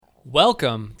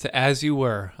Welcome to As You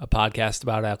Were, a podcast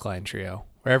about Alkaline Trio,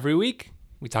 where every week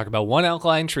we talk about one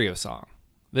Alkaline Trio song.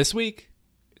 This week,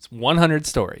 it's 100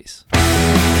 Stories. I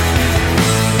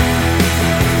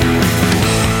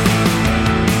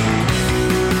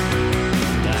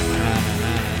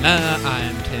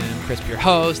am Tim Crisp, your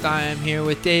host. I am here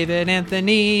with David,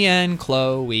 Anthony, and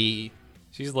Chloe.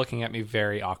 She's looking at me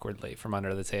very awkwardly from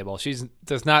under the table. She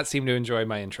does not seem to enjoy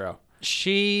my intro.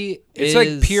 It's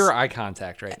like pure eye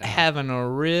contact right now. Having a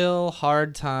real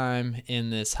hard time in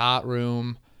this hot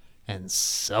room, and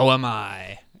so am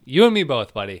I. You and me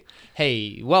both, buddy.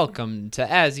 Hey, welcome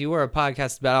to As You Were, a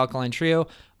podcast about Alkaline Trio.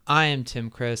 I am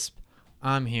Tim Crisp.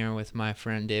 I'm here with my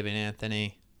friend David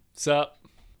Anthony. Sup?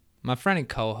 My friend and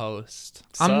co-host.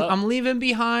 Sup? I'm leaving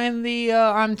behind the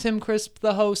I'm Tim Crisp,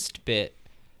 the host bit.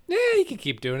 Yeah, you can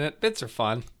keep doing it. Bits are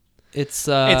fun. It's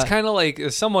kind of like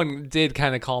someone did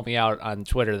kind of call me out on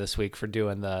Twitter this week for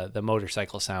doing the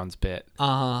motorcycle sounds bit,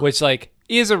 which like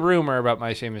is a rumor about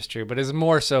My Shame Is True, but is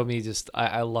more so me just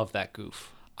I love that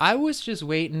goof. I was just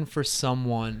waiting for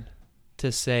someone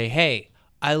to say, hey,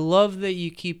 I love that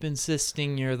you keep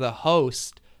insisting you're the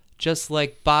host, just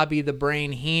like Bobby the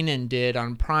Brain Heenan did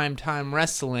on Primetime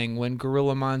Wrestling when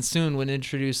Gorilla Monsoon would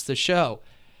introduce the show.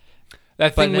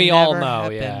 That thing we all know,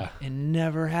 yeah. It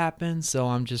never happened, so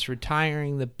I'm just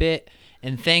retiring the bit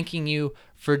and thanking you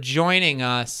for joining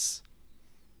us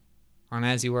on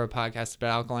As You Were, a podcast about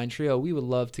Alkaline Trio. We would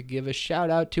love to give a shout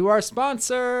out to our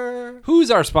sponsor. Who's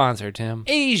our sponsor, Tim?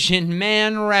 Asian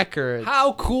Man Records.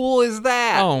 How cool is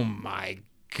that? Oh my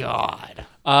God.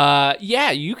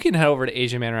 Yeah, you can head over to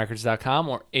AsianManRecords.com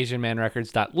or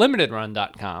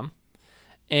AsianManRecords.limitedrun.com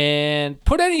and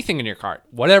put anything in your cart,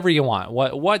 whatever you want.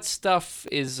 What stuff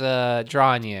is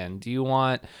drawing you in? Do you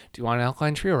want an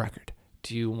Alkaline Trio record?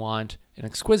 Do you want an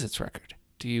Exquisites record?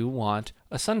 Do you want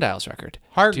a Sundials record?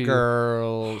 Hard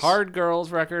Girls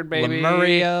record, baby.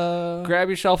 Lemuria. Grab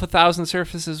yourself 1,000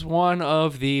 Surfaces, one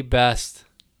of the best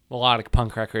melodic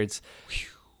punk records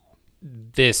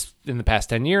this in the past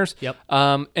 10 years. Yep.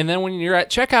 And then when you're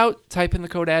at checkout, type in the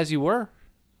code As You Were,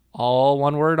 all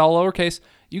one word, all lowercase.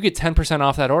 You get 10%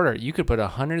 off that order. You could put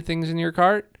 100 things in your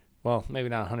cart. Well, maybe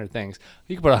not 100 things.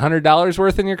 You could put $100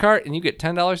 worth in your cart, and you get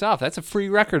 $10 off. That's a free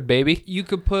record, baby. You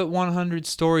could put 100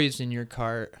 stories in your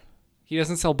cart. He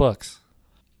doesn't sell books.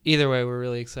 Either way, we're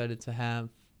really excited to have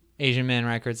Asian Man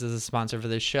Records as a sponsor for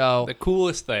this show. The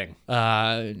coolest thing.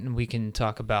 We can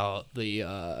talk about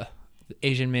the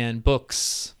Asian Man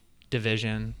Books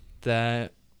division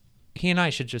that he and I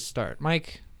should just start.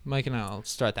 Mike and I'll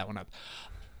start that one up.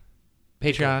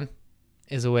 Patreon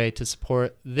is a way to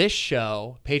support this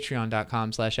show.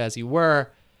 Patreon.com/asyouwere.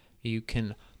 You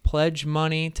can pledge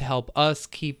money to help us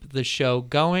keep the show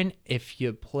going. If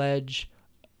you pledge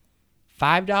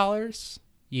 $5,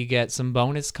 you get some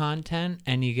bonus content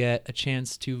and you get a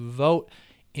chance to vote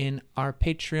in our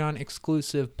Patreon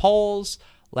exclusive polls.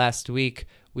 Last week,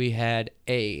 we had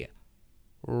a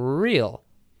real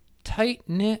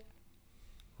tight-knit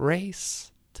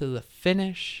race to the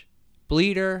finish.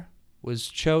 Bleeder was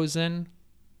chosen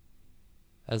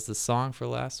as the song for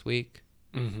last week,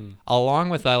 along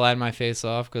with I Lied My Face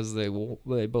Off, because they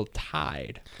both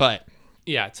tied. But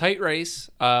yeah, tight race.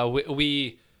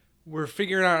 We were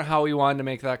figuring out how we wanted to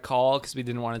make that call because we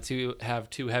didn't want it to have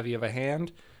too heavy of a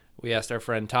hand. We asked our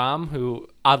friend Tom, who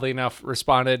oddly enough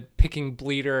responded picking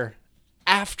Bleeder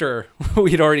after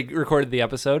we'd already recorded the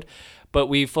episode, but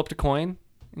we flipped a coin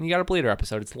and you got a Bleeder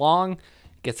episode. It's long,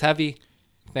 gets heavy.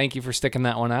 Thank you for sticking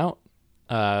that one out.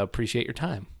 Appreciate your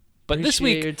time. But appreciate this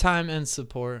week, your time and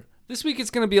support. This week it's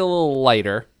going to be a little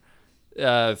lighter.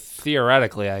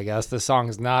 Theoretically, I guess the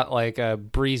song's not like a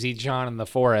breezy John in the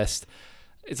Forest.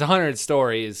 It's 100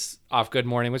 Stories off Good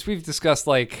Morning, which we've discussed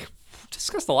a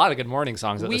lot of Good Morning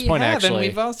songs at this point. And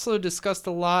we've also discussed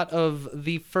a lot of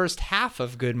the first half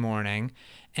of Good Morning,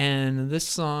 and this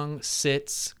song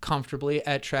sits comfortably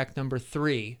at track number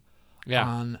 3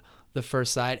 on the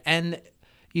first side. And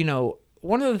you know,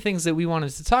 one of the things that we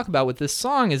wanted to talk about with this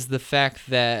song is the fact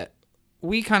that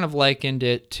we kind of likened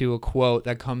it to a quote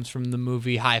that comes from the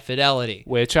movie High Fidelity,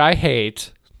 which I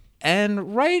hate.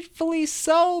 And rightfully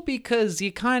so, because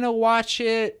you kind of watch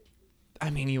it. I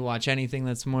mean, you watch anything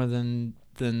that's more than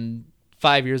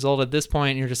 5 years old at this point,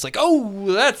 and you're just like,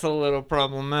 oh, that's a little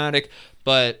problematic.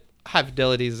 But High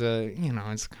Fidelity is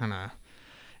it's kind of,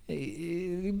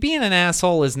 being an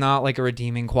asshole is not like a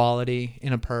redeeming quality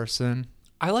in a person.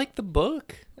 I like the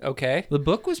book. Okay. The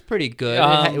book was pretty good.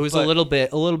 It was a little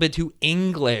bit too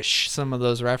English, some of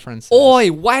those references. Oi,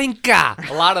 wanka!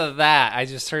 A lot of that. I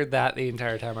just heard that the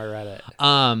entire time I read it.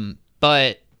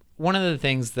 But one of the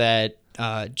things that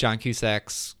John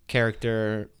Cusack's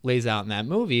character lays out in that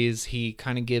movie is he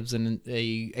kind of gives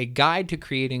a guide to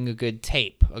creating a good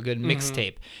tape, a good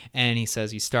mixtape. And he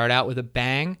says you start out with a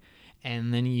bang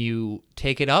and then you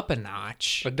take it up a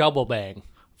notch. A double bang.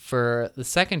 For the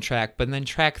second track, but then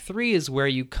track 3 is where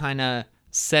you kind of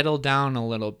settle down a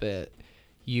little bit.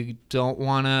 You don't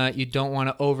want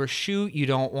to overshoot. You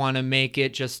don't want to make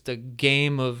it just a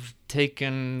game of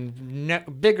taking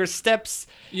bigger steps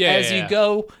as you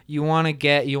go. You want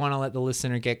to let the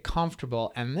listener get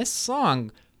comfortable, and this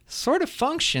song sort of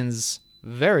functions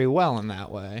very well in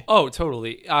that way. Oh,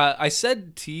 totally. I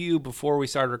said to you before we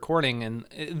started recording, and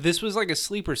this was like a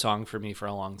sleeper song for me for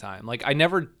a long time. Like, I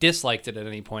never disliked it at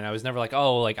any point. I was never like,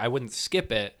 oh, like I wouldn't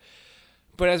skip it.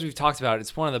 But as we've talked about,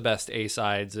 it's one of the best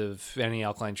A-sides of any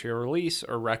Alkaline Trio release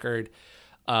or record.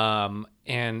 And,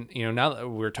 now that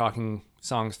we're talking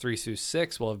songs 3 through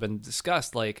 6 will have been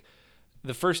discussed, like,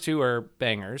 the first 2 are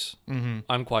bangers,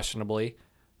 unquestionably.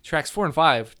 Tracks 4 and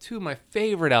 5, 2 of my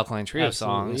favorite Alkaline Trio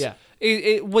songs. Yeah.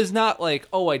 It was not like,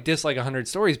 oh, I dislike 100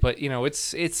 Stories, but,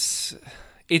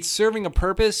 it's serving a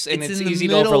purpose, and it's easy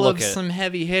to overlook it. It's in the middle of some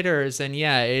heavy hitters, and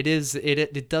yeah, it is.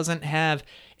 It doesn't have.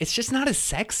 It's just not as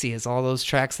sexy as all those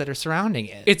tracks that are surrounding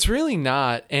it. It's really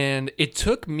not, and it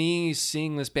took me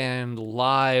seeing this band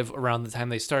live around the time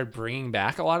they started bringing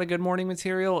back a lot of Good Morning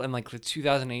material, and like the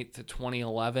 2008 to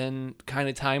 2011 kind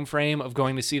of time frame of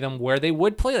going to see them, where they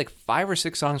would play like 5 or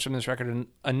 6 songs from this record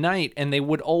a night, and they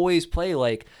would always play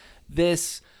like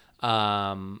this.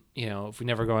 If we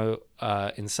never go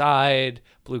inside,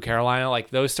 Blue Carolina,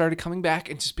 like those started coming back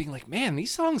and just being like, man,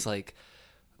 these songs, like,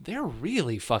 they're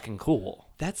really fucking cool.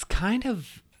 That's kind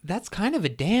of a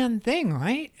Dan thing,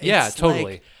 right? Yeah, it's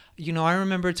totally. Like, I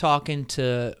remember talking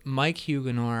to Mike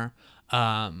Huguenot.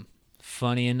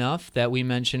 Funny enough that we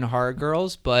mentioned Hard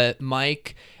Girls, but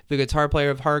Mike, the guitar player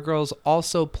of Hard Girls,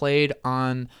 also played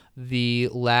on the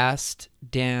last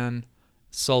Dan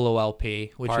solo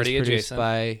LP, which Party was produced Adjacent.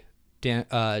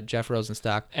 by Jeff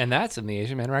Rosenstock. And that's in the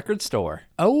Asian Man Record Store.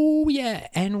 Oh, yeah.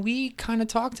 And we kind of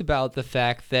talked about the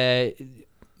fact that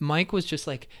Mike was just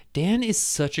like, Dan is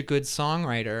such a good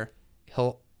songwriter.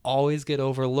 He'll always get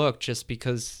overlooked just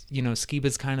because,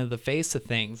 Skiba's kind of the face of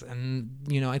things. And,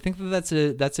 I think that's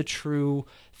a true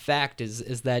fact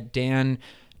is that Dan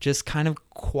just kind of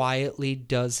quietly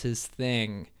does his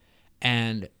thing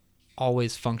and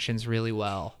always functions really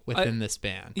well within this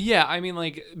band. Yeah, I mean,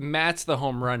 like, Matt's the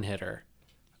home run hitter,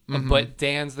 but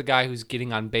Dan's the guy who's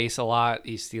getting on base a lot.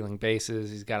 He's stealing bases.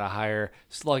 He's got a higher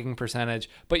slugging percentage,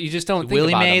 but you just don't think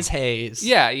Willie about Mays him. Hayes.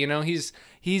 Yeah,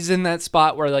 he's in that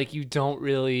spot where, like, you don't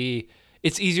really.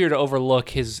 It's easier to overlook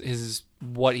his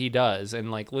what he does,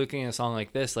 and like looking at a song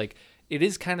like this, like, it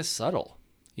is kind of subtle.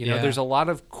 There's a lot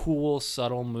of cool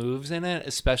subtle moves in it,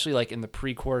 especially like in the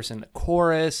pre-chorus and the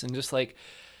chorus, and just like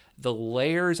the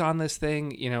layers on this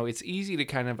thing. It's easy to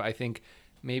kind of, I think,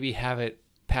 maybe have it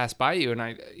pass by you, and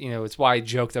it's why I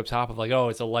joked up top of like, oh,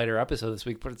 it's a lighter episode this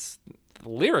week, but it's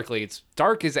lyrically, it's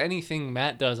dark as anything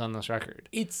Matt does on this record.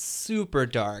 It's super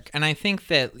dark, and I think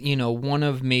that one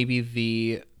of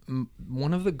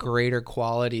the greater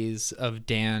qualities of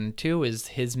Dan too is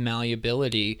his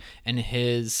malleability and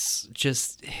his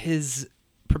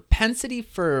propensity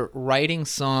for writing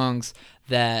songs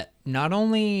that not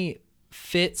only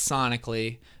fit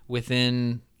sonically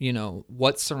within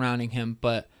what's surrounding him,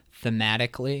 but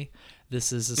thematically.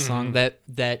 This is a song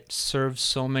that serves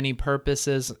so many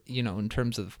purposes, in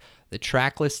terms of the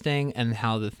track listing and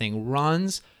how the thing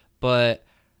runs. But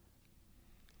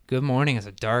Good Morning is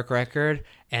a dark record,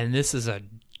 and this is a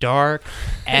dark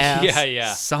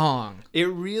ass song. It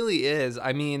really is.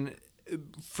 I mean,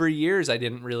 for years I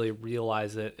didn't really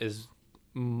realize it as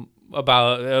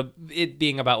about it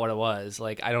being about what it was.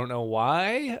 Like, I don't know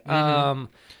why.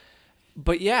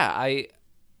 But yeah,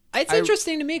 it's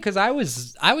interesting to me because I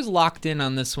was locked in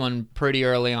on this one pretty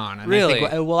early on. And really? I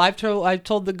think, I've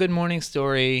told the Good Morning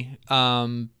story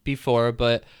before,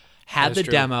 but had the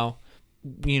demo.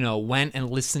 Went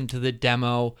and listened to the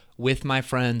demo with my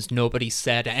friends. Nobody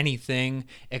said anything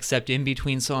except in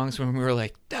between songs when we were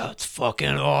like, "That's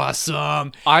fucking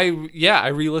awesome." I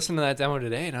re-listened to that demo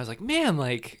today, and I was like, "Man,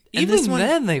 like, even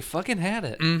then they fucking had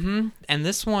it." Mm-hmm. And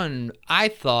this one, I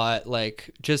thought,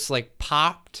 like, just like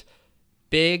popped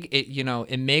big. It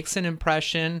it makes an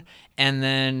impression, and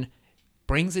then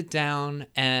brings it down.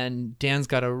 And Dan's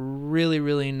got a really,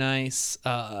 really nice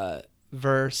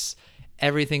verse.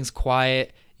 Everything's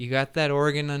quiet. You got that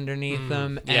organ underneath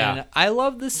them, and I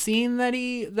love the scene that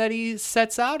he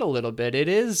sets out a little bit. It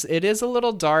is a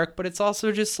little dark, but it's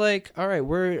also just like, all right,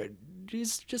 we're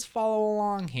just follow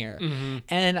along here.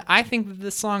 And I think that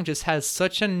this song just has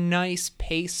such a nice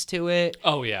pace to it.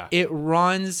 Oh yeah. It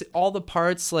runs, all the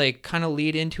parts like kind of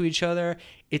lead into each other.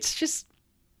 It's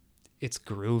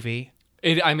groovy.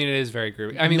 It is very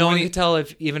groovy. I mean, no when one he- could tell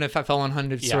even if I fell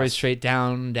 100 stories Yes. straight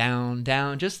down, down,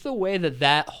 down. Just the way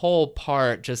that whole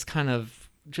part just kind of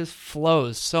just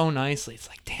flows so nicely. It's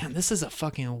like, damn, this is a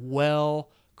fucking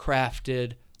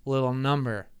well-crafted little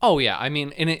number. Oh yeah, I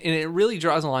mean, and it really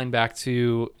draws a line back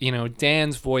to, you know,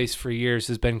 Dan's voice for years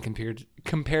has been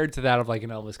compared to that of like an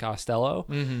Elvis Costello,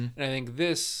 and I think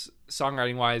this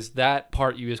songwriting wise, that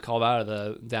part you just called out of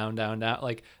the down down down,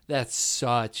 like that's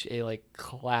such a like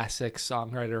classic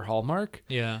songwriter hallmark.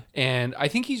 Yeah. And I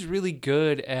think he's really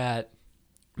good at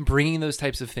bringing those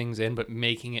types of things in, but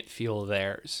making it feel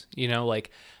theirs. You know,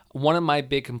 like one of my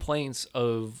big complaints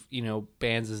of, you know,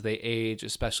 bands as they age,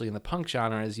 especially in the punk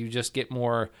genre, is you just get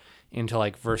more into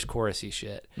like verse chorusy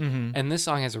shit. And this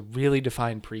song has a really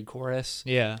defined pre-chorus.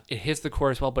 Yeah. It hits the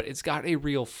chorus well, but it's got a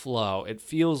real flow. It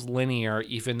feels linear,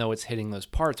 even though it's hitting those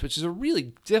parts, which is a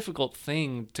really difficult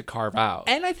thing to carve out.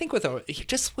 And I think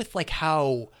with like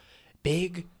how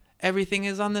big everything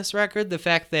is on this record, the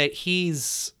fact that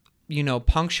he's, you know,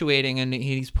 punctuating and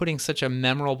he's putting such a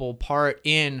memorable part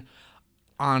in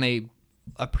on a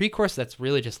pre-chorus that's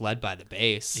really just led by the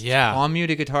bass. Yeah. All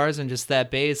muted guitars and just that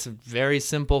bass, very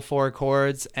simple 4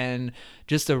 chords, and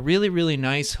just a really, really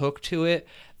nice hook to it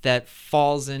that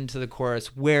falls into the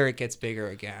chorus where it gets bigger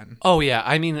again. Oh, yeah.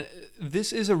 I mean,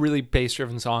 this is a really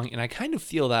bass-driven song, and I kind of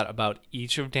feel that about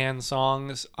each of Dan's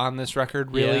songs on this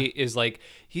record, really, is like,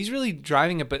 he's really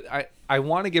driving it, but I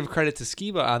want to give credit to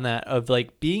Skiba on that, of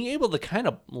like being able to kind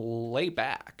of lay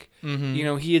back. You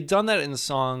know, he had done that in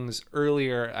songs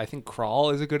earlier. I think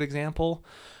Crawl is a good example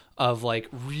of like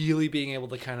really being able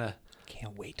to kind of...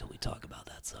 Can't wait till we talk about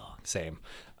that song. Same.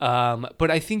 But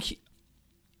I think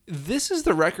this is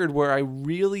the record where I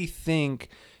really think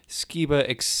Skiba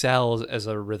excels as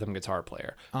a rhythm guitar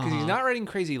player, because he's not writing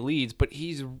crazy leads, but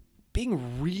he's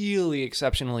being really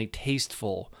exceptionally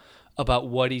tasteful about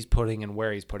what he's putting and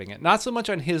where he's putting it. Not so much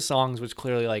on his songs, which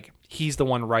clearly like he's the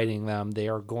one writing them. They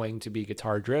are going to be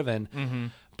guitar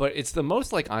driven, but it's the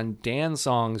most like on Dan's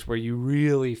songs where you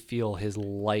really feel his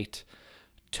light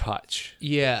touch.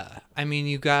 Yeah, I mean,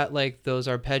 you got like those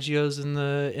arpeggios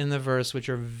in the verse, which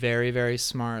are very, very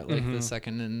smart, like the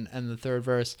second and the third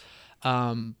verse.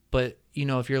 But you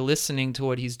know, if you're listening to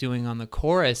what he's doing on the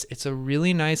chorus, it's a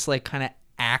really nice, like, kind of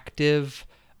active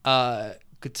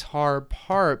guitar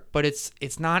part, but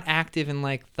it's not active in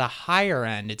like the higher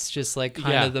end. It's just like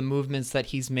kind of the movements that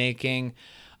he's making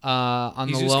on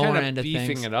He's the just lower kind of end of beefing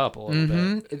things. it up a little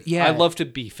bit. Yeah, I love to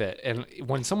beef it, and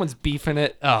when someone's beefing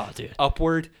it, dude,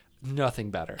 upward, nothing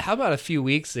better. How about a few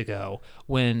weeks ago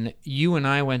when you and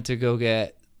I went to go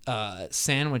get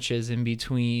sandwiches in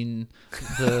between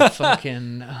the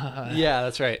fucking Yeah,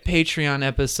 that's right. Patreon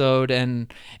episode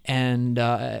and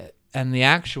the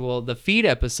feed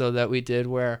episode that we did,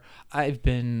 where I've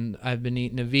been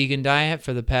eating a vegan diet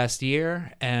for the past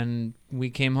year, and we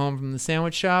came home from the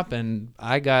sandwich shop and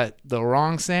I got the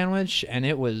wrong sandwich, and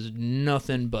it was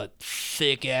nothing but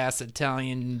thick ass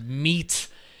Italian meat,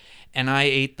 and I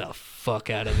ate the fuck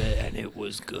out of it, and it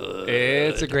was good.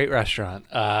 It's a great restaurant.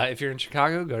 If you're in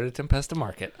Chicago, go to Tempesta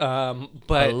Market. But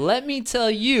But let me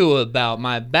tell you about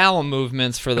my bowel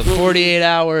movements for the 48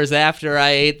 hours after I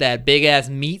ate that big ass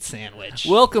meat sandwich.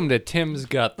 welcome to Tim's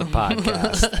Gut, the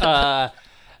podcast.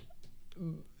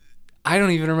 I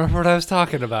don't even remember what I was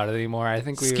talking about anymore. I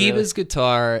think Skiba's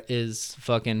guitar is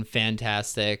fucking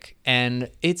fantastic,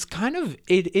 and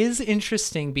it is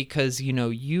interesting because, you know,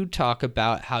 you talk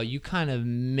about how you kind of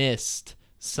missed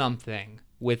something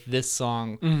with this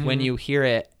song when you hear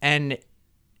it, and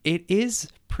it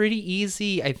is pretty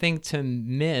easy, I think, to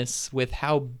miss with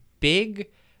how big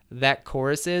that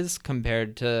chorus is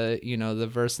compared to, you know, the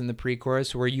verse and the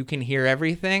pre-chorus where you can hear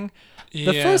everything.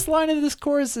 The Yeah. first line of this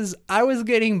chorus is, I was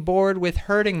getting bored with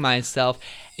hurting myself.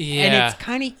 Yeah. And it's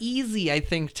kind of easy, I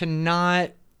think, to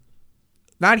not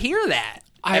hear that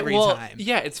every time.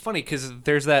 Yeah, it's funny because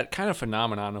there's that kind of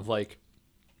phenomenon of like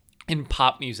in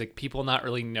pop music, people not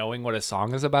really knowing what a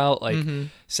song is about. Like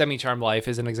Semi-Charmed Life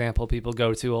is an example people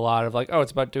go to a lot of like, oh,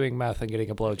 it's about doing meth and getting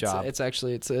a blowjob. It's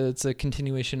actually it's a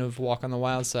continuation of Walk on the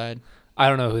Wild Side. I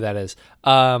don't know who that is.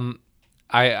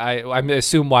 I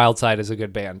assume Wild Side is a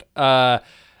good band.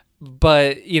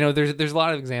 But you know, there's a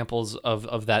lot of examples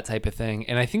of that type of thing,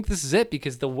 and I think this is it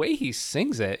because the way he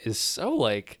sings it is so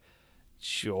like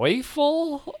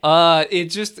joyful. It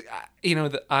just, you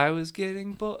know, I was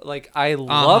getting like I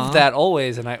love that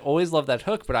always, and I always love that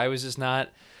hook, but I was just not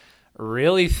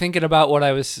really thinking about what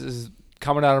I was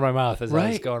coming out of my mouth as I was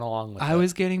Right. going along with it. I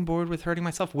was getting bored with Hurting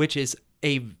Myself, which is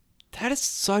that is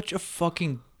such a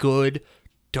fucking good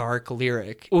dark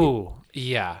lyric. Ooh,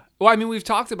 yeah. Well, I mean, we've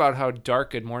talked about how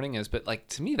dark Good Morning is, but like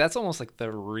to me, that's almost like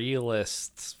the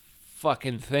realest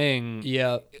fucking thing.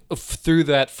 Yep. Through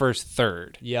that first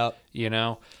third, Yep. you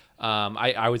know,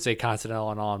 I would say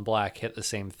Continental and All in Black hit the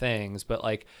same things, but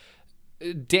like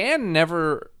Dan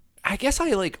never. I guess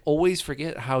I like always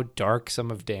forget how dark some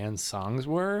of Dan's songs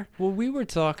were. Well, we were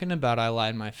talking about I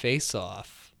Lied My Face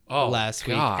Off last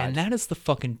God. week, and that is the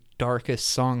fucking darkest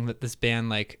song that this band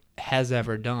like has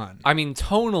ever done. I mean,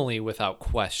 tonally, without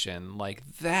question, like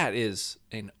that is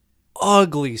an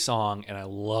ugly song, and I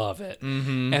love it.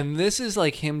 Mm-hmm. And this is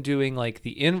like him doing like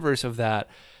the inverse of that.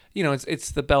 You know,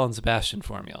 it's the Bell and Sebastian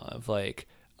formula of like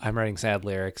I'm writing sad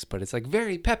lyrics, but it's like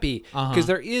very peppy because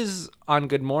there is on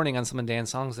Good Morning on some of Dan's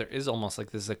songs there is almost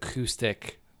like this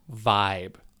acoustic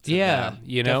vibe. To them,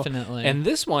 you know, definitely. And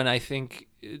this one, I think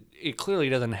it clearly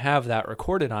doesn't have that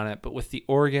recorded on it, but with the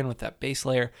organ, with that bass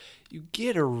layer, you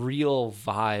get a real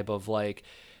vibe of like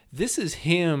this is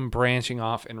him branching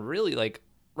off and really like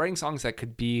writing songs that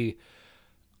could be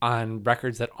on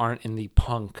records that aren't in the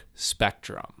punk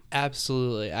spectrum.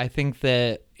 Absolutely. I think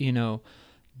that, you know,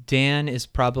 Dan is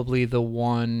probably the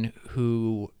one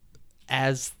who,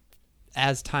 as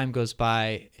time goes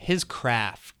by, his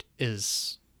craft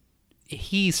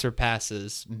he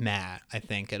surpasses Matt, I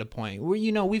think, at a point where,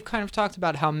 you know, we've kind of talked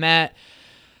about how Matt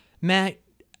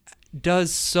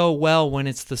does so well when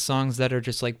it's the songs that are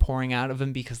just like pouring out of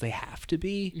him because they have to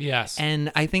be. Yes. And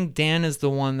I think Dan is the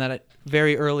one that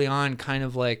very early on kind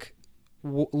of like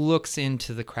looks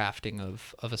into the crafting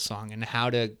of a song and how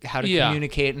to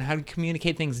communicate and how to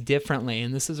communicate things differently.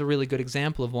 And this is a really good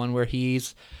example of one where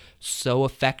he's so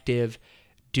effective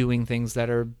doing things that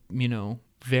are, you know,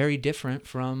 very different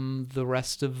from the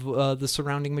rest of the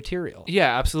surrounding material.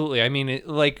 Yeah, absolutely. I mean,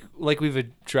 like we've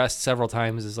addressed several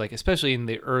times, is like, especially in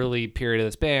the early period of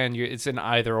this band, it's an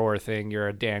either or thing. You're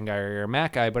a Dan guy or you're a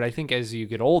Matt guy. But I think as you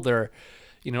get older,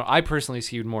 you know, I personally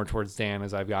skewed more towards Dan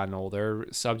as I've gotten older,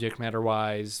 subject matter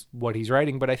wise, what he's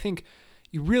writing. But I think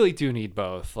you really do need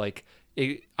both. Like,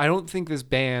 I don't think this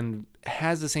band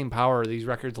has the same power. These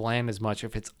records land as much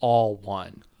if it's all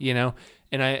one, you know?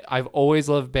 And I've always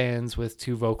loved bands with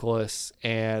two vocalists.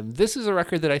 And this is a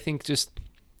record that I think just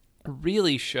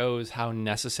really shows how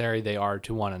necessary they are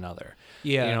to one another.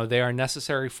 Yeah. You know, they are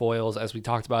necessary foils, as we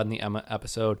talked about in the Emma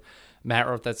episode. Matt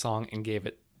wrote that song and gave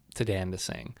it to Dan to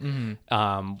sing.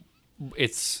 Mm-hmm.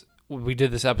 We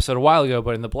did this episode a while ago,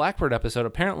 but in the Blackbird episode,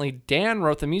 apparently Dan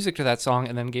wrote the music to that song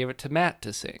and then gave it to Matt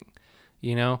to sing.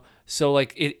 You know? So,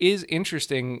 like, it is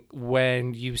interesting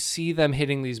when you see them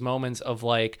hitting these moments of,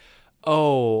 like,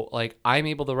 oh, like, I'm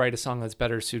able to write a song that's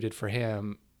better suited for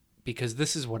him because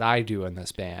this is what I do in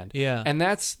this band. Yeah. And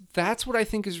that's what I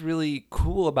think is really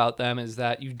cool about them, is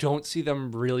that you don't see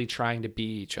them really trying to be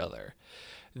each other.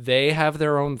 They have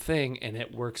their own thing, and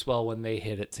it works well when they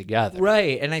hit it together.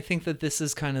 Right. And I think that this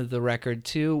is kind of the record,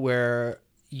 too, where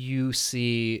you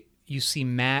see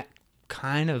Matt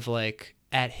kind of, like,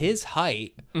 at his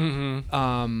height,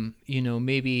 you know,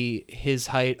 maybe his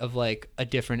height of like a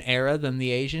different era than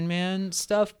the Asian Man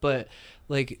stuff, but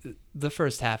like the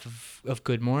first half of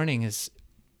Good Morning is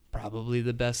probably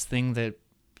the best thing that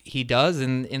he does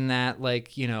in that,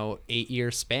 like, you know,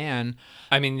 8-year span.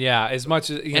 I mean, yeah, as much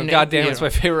as, you know, And, goddamn, you it's know,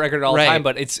 my favorite record of all right. time,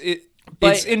 but it's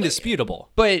indisputable.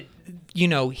 But you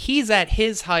know, he's at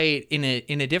his height in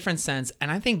a different sense,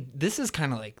 and I think this is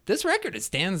kind of like, this record is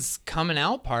Dan's coming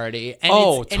out party.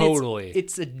 And totally.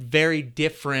 It's a very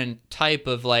different type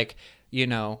of, like, you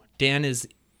know, Dan is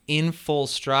in full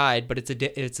stride, but it's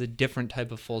a different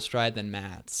type of full stride than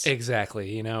Matt's.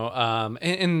 Exactly, you know,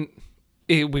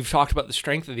 we've talked about the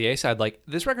strength of the A-side. Like,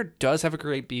 this record does have a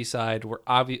great B-side.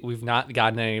 We've not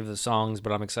gotten any of the songs,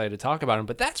 but I'm excited to talk about them.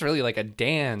 But that's really like a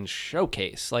Dan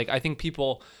showcase. Like, I think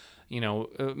people, you know,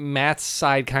 Matt's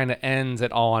side kind of ends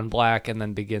at All on Black and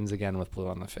then begins again with Blue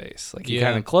on the Face. Like, he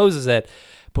kind of closes it.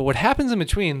 But what happens in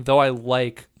between, though I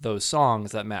like those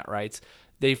songs that Matt writes,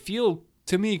 they feel,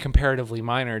 to me, comparatively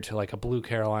minor to like a Blue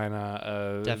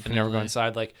Carolina, Definitely. Never Go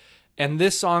Inside. Like, and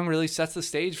this song really sets the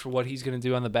stage for what he's going to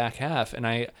do on the back half. And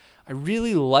I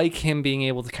really like him being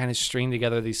able to kind of string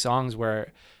together these songs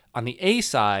where on the A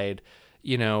side,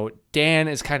 you know, Dan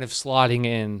is kind of slotting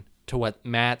in to what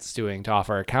Matt's doing to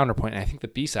offer a counterpoint. And I think the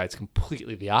B side's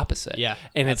completely the opposite. Yeah,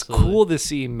 and absolutely. It's cool to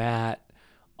see Matt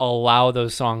allow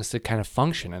those songs to kind of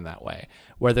function in that way,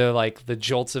 where they're like the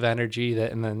jolts of energy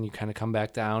and then you kind of come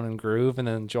back down and groove and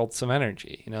then jolts of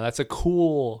energy. You know, that's a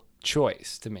cool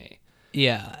choice to me.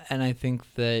 Yeah, and I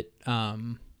think that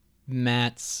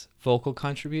Matt's vocal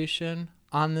contribution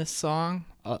on this song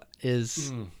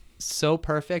is so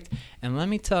perfect. And let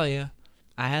me tell you,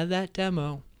 I had that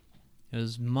demo. It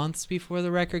was months before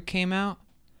the record came out.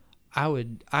 I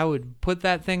would put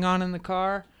that thing on in the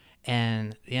car,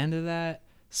 and at the end of that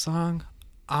song,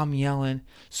 I'm yelling,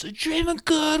 "So dream a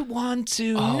good one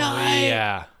tonight." Oh,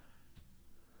 yeah.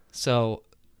 So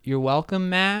you're welcome,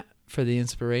 Matt, for the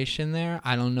inspiration there.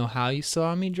 I don't know how you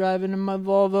saw me driving in my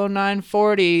Volvo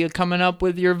 940 coming up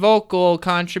with your vocal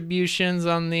contributions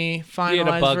on the finalized You had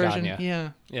a bug version. on you. Yeah.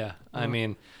 Yeah. I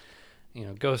mean,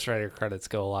 ghostwriter credits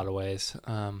go a lot of ways.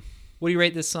 What do you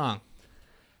rate this song?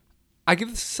 I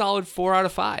give this a solid 4 out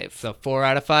of 5. It's a 4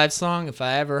 out of 5 song. If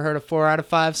I ever heard a 4 out of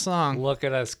 5 song. Look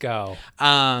at us go.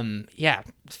 Yeah,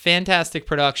 fantastic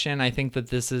production. I think that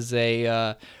this is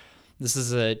a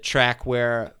track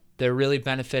where they're really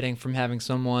benefiting from having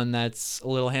someone that's a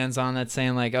little hands-on, that's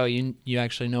saying like, oh, you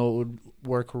actually know what would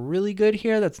work really good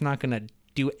here. That's not going to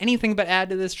do anything but add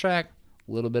to this track.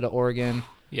 A little bit of organ.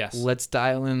 Yes. Let's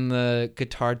dial in the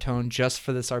guitar tone just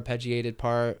for this arpeggiated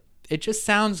part. It just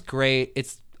sounds great.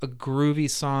 It's a groovy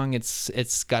song.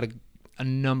 It's got a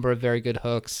number of very good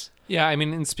hooks. Yeah, I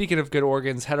mean, and speaking of good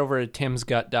organs, head over to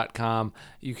timsgut.com.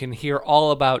 You can hear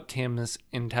all about Tim's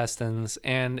intestines.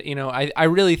 And, I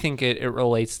really think it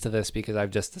relates to this because I've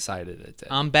just decided it did.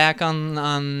 I'm back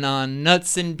on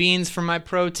nuts and beans for my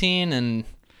protein. And,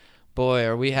 boy,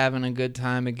 are we having a good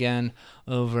time again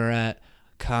over at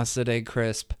Casa de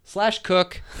Crisp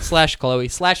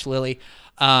 /Cook/Chloe/Lily.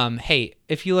 Hey,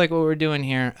 if you like what we're doing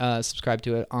here, subscribe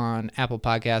to it on Apple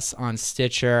Podcasts, on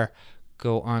Stitcher.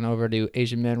 Go on over to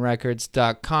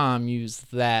AsianManRecords.com. Use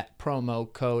that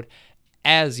promo code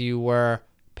ASYOUWERE.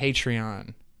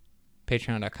 Patreon.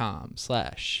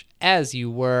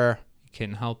 Patreon.com/AsYouWere. You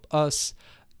can help us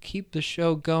keep the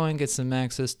show going, get some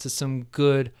access to some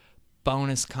good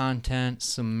bonus content,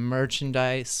 some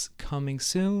merchandise coming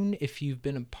soon if you've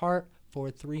been a part for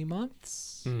 3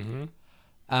 months.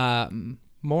 Mm-hmm.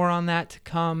 More on that to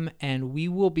come, and we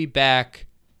will be back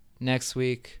next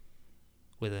week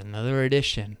with another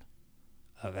edition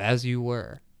of As You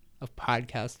Were, a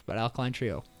podcast about Alkaline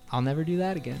Trio. I'll never do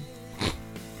that again.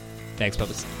 Thanks,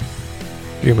 Bubba.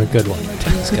 Dream a good one,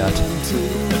 Tim Scott.